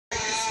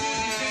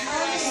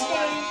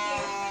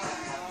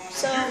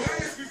So.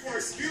 Before,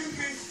 excuse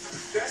me.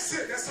 That's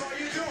it. That's all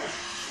you're doing.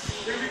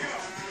 Here we go.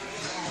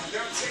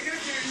 Now take it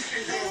again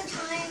and go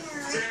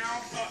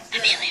down, up, down.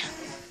 Amelia.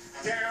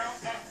 Down,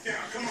 up,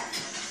 down. Come on.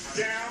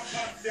 Down,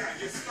 up, down.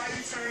 You're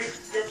slightly turning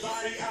your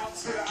body out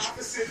to the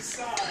opposite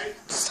side,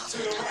 to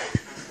the right.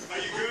 Are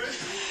you good?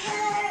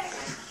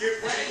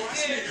 Get ready.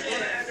 Watch me. You're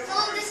gonna add the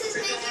Oh, this is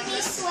making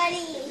me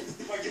sweaty.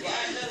 hug your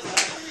body.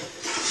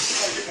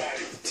 Hug your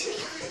body.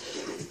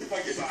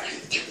 Hug your body.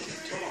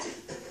 Come on.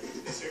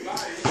 It's your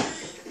body.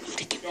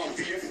 Don't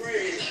be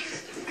afraid.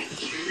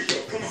 Here we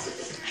go. Come on.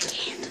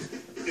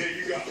 There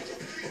you go.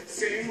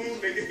 Same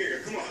move, make it bigger.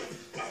 Come on.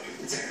 Up,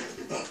 down,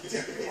 up,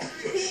 down. Come on.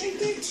 Push.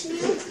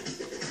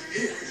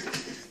 Here.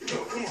 Go.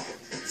 Come on.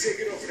 Take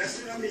it over. That's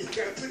what I mean. You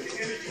gotta put the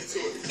energy to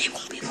it. They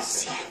won't be able to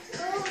see it.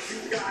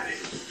 You got it.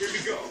 Here we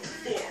go.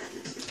 4,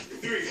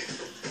 3.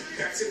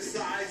 Back to the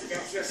sides.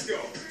 Bounce. Let's go.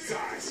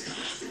 Sides.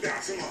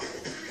 Bounce. Come on.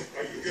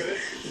 Are you good?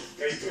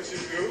 Are you pushing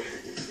through?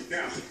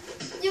 Now.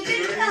 You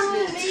can come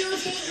home and you'll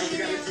take Now we me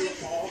gotta down. do it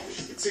all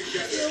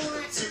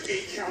together to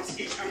 8 counts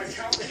each. I'm gonna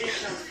count the 8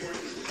 counts for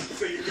you.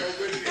 So you go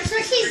with it. That's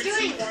what she's 3, 2,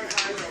 doing. 1,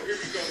 high low. Here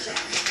we go. Chop.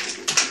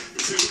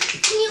 2,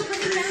 Can you put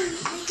it 3, down?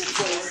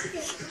 4,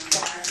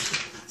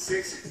 5,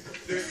 6.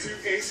 There's 2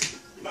 8s.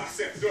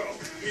 Bicep throw.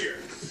 Here.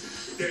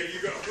 There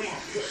you go. Come on.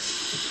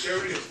 Push.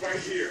 There it is. Right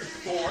here.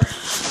 4,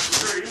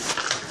 3.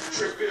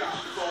 Trip it out.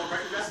 Fall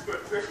right. That's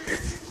good.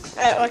 Perfect.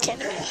 Alright, okay.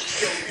 Come on.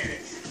 Go in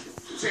it.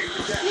 Take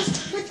it down.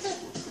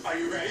 Are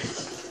you ready?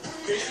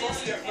 Baseball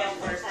step out,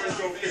 right arm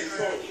go in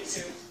close.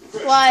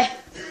 Push. Why?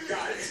 You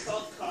got it.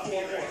 4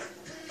 more.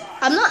 5.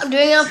 I'm not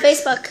doing it on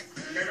Facebook.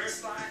 Never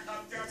slide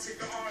up, down, take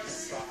the arm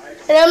slide.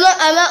 And I'm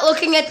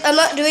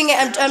not doing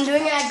it. I'm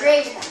doing it at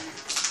grade. Keep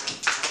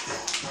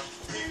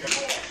it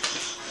more.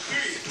 3.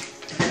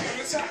 On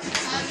the top.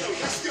 High low.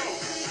 Let's go.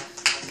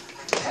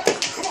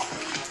 Come on.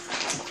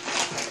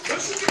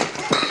 Push it in.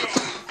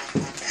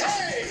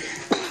 Hey.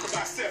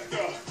 Bicep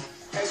though.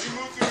 As you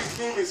move through these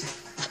movements,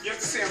 you have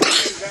to say, I'm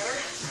getting better.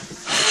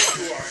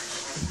 You are.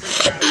 You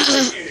got it.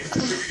 In it.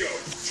 Here we go.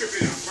 Trip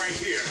it out right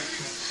here.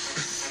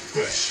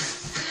 Push.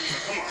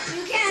 Come on.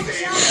 You can't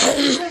Stay jump,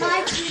 in. but I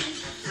can.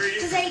 3.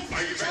 Because I Are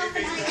you jump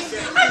ready? and I Baseball can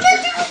step. do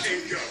it.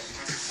 And go.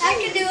 I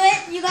can do it.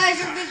 You guys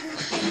are big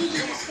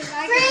babies because I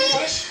can do it.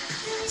 Push.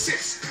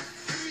 6.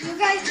 You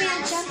guys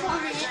can't jump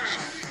on it.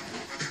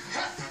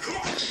 Come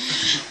on.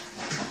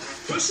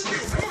 Push it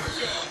through. Come on,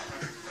 girl.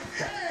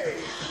 Hey.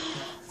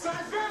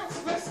 Side bounce.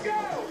 Let's go.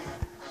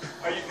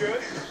 Are you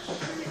good?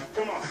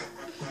 Come on.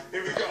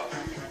 Here we go.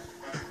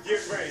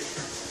 Get ready.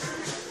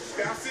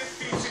 Bounce it.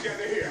 Feet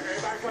together here.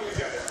 Everybody come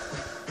together.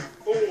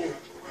 Ooh.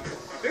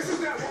 This is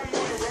that one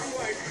moment where I'm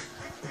like,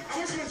 I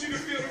just want you to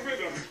feel the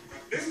rhythm.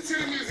 Listen to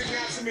the music,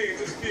 not to me, and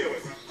just feel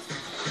it.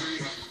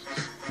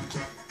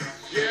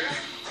 Yeah?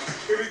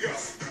 Here we go.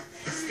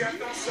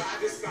 Step outside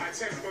this side.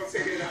 Tempo,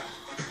 take it out.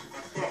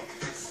 Boom.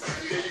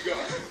 There you go.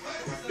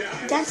 Now,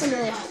 That's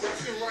Amelia.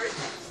 left and right.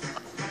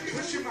 I'm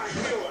pushing my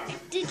heel out.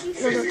 Did you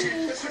See me see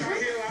pushing my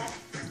heel out?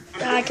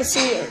 I can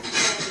see you.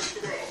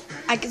 Throw.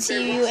 I can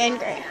see you and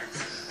Gray.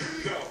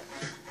 Go.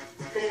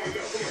 Come on, go.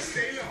 Come on.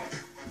 Stay low.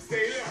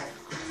 Stay low.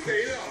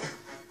 Stay low.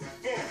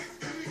 Boom.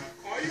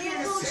 Are you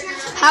gonna say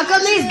that? How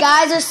come these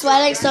guys are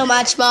sweating so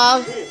much,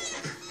 Mom? It's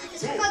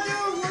because they were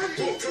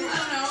working too I much.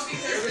 don't know,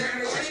 because you're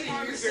recording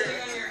and you're sitting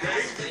on your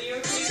ass video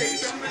Take game or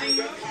somebody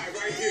something. up high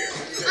right here.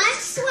 I'm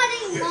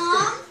sweating,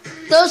 Mom.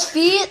 Those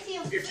feet.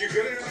 If you're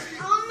good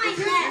enough, On my if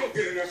you neck.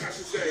 feel good enough, I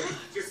should say,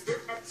 just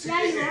look up to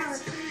Yeah, your you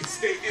hands.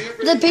 Stay in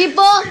The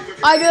people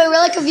are doing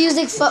really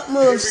confusing foot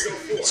moves.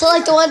 So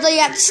like the ones that you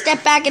have to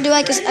step back and do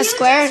like a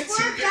square. You just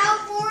worked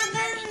out more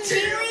than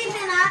Haley,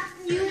 and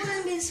you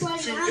wouldn't be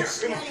sweating. I'm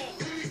sweating.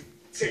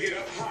 Take it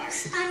up high.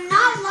 I'm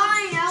not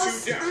lying.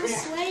 Two down. I'm Come on.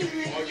 sweating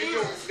All right you're now.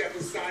 doing is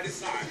stepping side to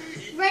side.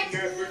 Feet Right,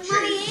 never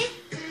Mommy? change.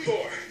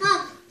 4,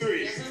 Mom,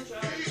 3.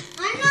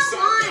 I'm not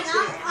lying.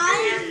 I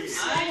am I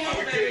sweating. know,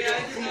 baby, I did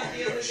that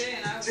the other day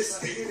and I was Just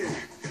like, stay in there.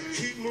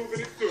 Keep moving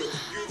it through. You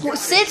got it.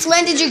 Since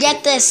when did you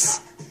get this?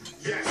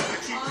 Yes, I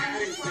keep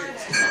adding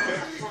things, but I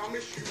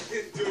promise you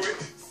can do it.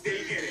 Stay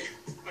in it.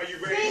 Are you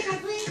ready? Wait,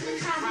 completely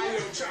High,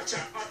 covered. low,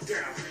 cha-cha, up,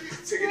 down.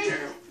 Take it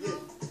down.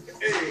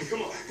 Hey,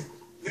 come on.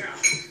 Now,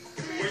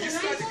 when you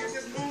start to get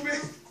this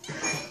movement,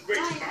 wait,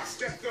 my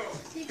step go. I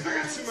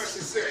got too much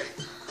to say,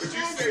 but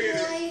you stay in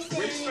it.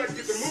 When you start to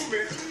get the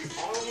movement,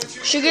 all I want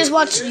you to Sugar's do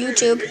watch is make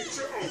YouTube. it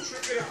your own.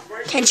 Trip it out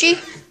right Can she?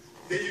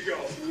 There you go.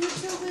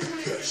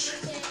 Push.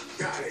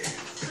 Got it.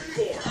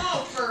 4,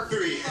 oh, for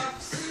 3.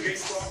 fuck's sake.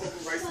 Baseball,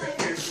 open right step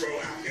and throw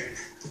out in.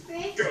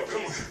 Right? Go,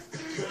 come on.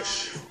 Push.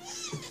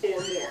 4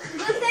 more.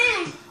 Good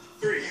thing.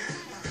 3.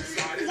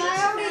 Slide it Because I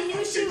already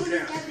knew she up, would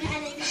have down.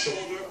 done it.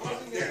 Shoulder up,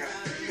 down.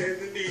 Then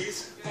the knees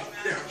up,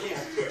 down. Come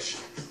on, push.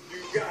 You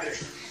got it.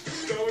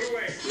 Throw it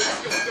away. Let's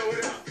go. Throw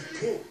it out.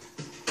 Boom.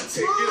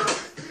 Take it Mom, up.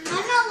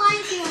 I'm not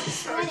lying to you. I'm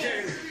sweating.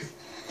 Again.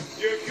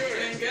 You're good.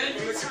 Doing good?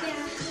 From the top. Yeah.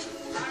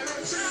 High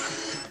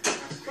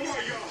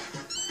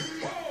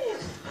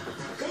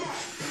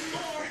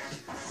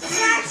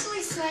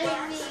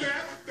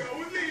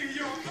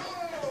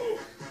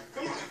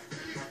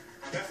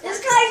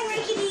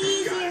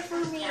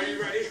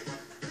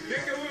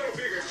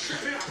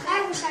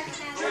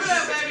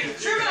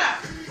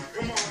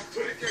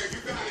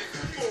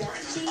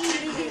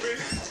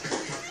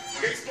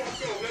Baseball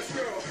go, let's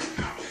go.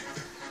 Out.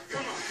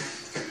 Come on.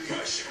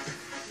 Push.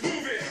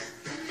 Move it.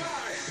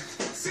 5,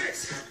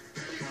 6.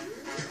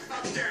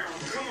 Up, down.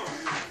 Come on.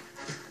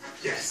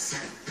 Yes.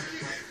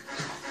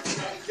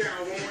 Up, down.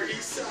 One more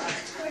each side.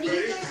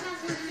 Ready?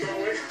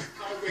 Throw it.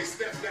 Always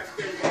step left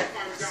and right.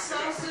 Arm down.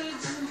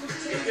 Sausage and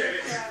potato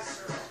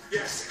casserole.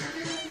 Yes. Here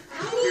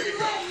we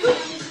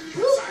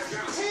go. Side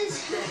bounce.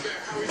 Go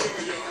back. How we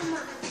doing, y'all?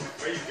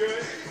 Are you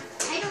good?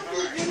 I don't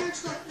eat dinner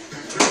turkey.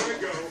 We're gonna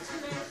go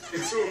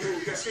into a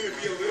move that's gonna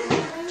be a little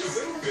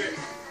bit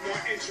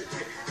more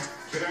intricate.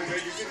 But I know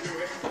you can do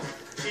it.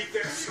 Keep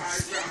that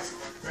side bounce.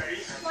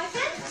 Ready? Why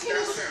can't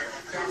Down center.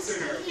 Down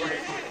center.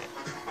 Right.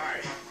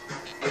 Alright.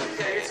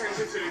 Pay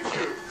attention to the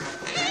cue.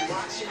 You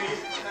watch me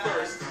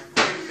first,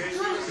 and then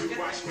you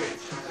watch me.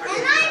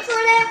 And I'm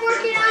good at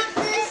working on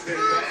this. Then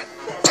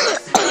What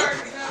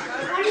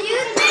Right. do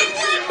you think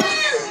I do?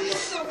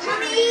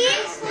 Mommy?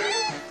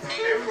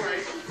 And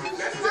right.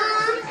 Left Mom?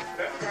 down.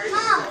 Left right.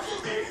 Mom? Cross the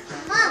feet.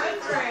 Mom,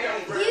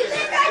 do you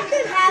think I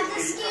could have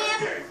this game?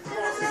 Okay.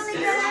 Because I'm really It's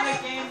good not at a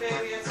it. game,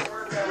 baby. It's a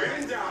workout. When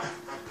in doubt,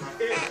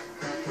 if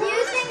Do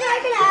you think I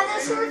could have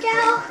this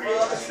workout?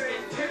 create the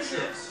same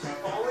picture,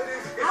 all it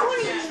is I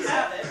wanna a use picture.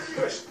 Have it.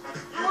 Push.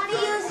 I want to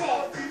use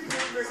it.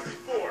 You've this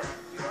before.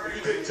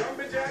 You did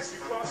jumping jacks, you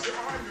cross your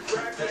arm, you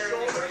grab your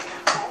shoulder.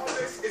 All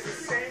this is the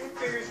same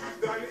thing as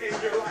you've done in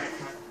your life.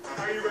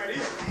 Are you ready?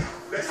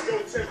 Let's go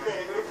tempo,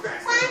 a little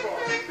faster.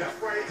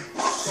 Left, right,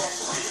 cross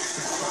the feet,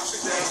 drop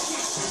it down,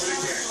 do it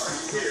again.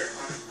 Here,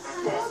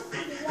 cross the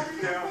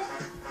feet. Now,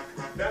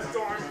 left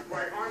arm,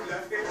 right arm,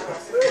 left hand,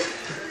 cross the feet.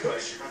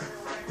 Push.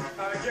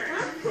 Again,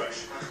 push.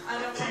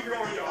 I know. Keep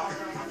going, y'all.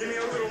 Give me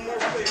a little more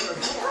flavor.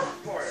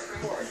 More.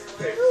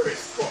 Hey,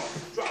 crisscross.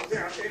 Drop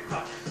down and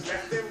up.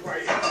 Left and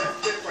right.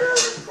 Left and right.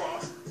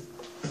 Crisscross.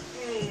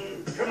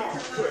 Come on,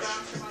 push.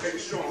 Make it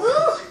strong.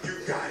 You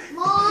got it.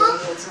 Mom?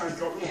 One more time,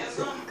 drop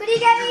it. Could you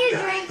get me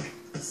a drink?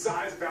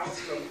 Size bounce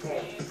from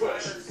home.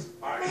 Push.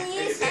 All right.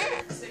 Please?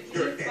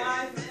 You're in.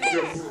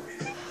 You're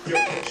moving.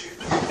 You're pushing.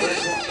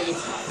 Let's walk to the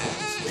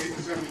top. Ladies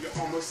and gentlemen,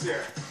 you're almost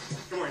there.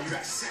 Come on, you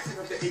got 7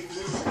 of the 8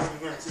 moves we're going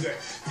to learn today.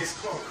 It's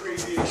called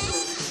Crazy and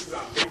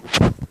Short.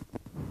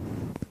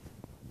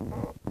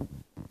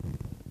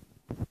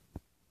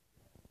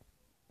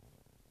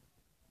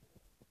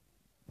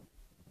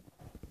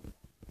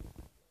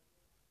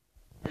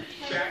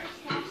 Back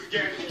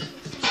again.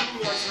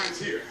 2 more times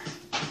here.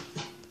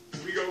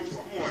 We go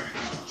one more.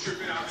 Trip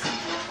it out.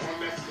 On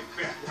left, kick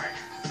back, right.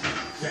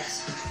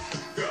 Yes.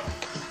 Go.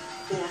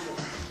 4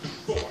 more.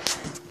 4.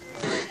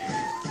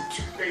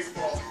 3.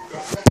 Baseball. Go.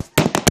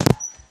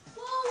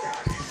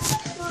 Got it.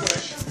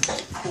 Push.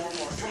 4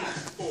 more. Come on.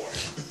 4.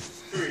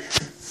 3.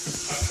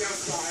 Up, down,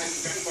 slide.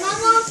 Back, My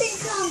mom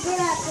thinks I'm good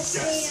at this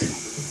game.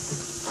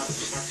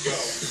 Go.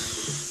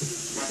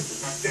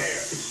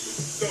 There.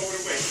 Throw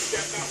it away.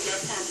 Step out,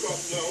 left arm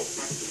cross low.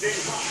 Then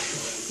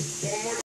high.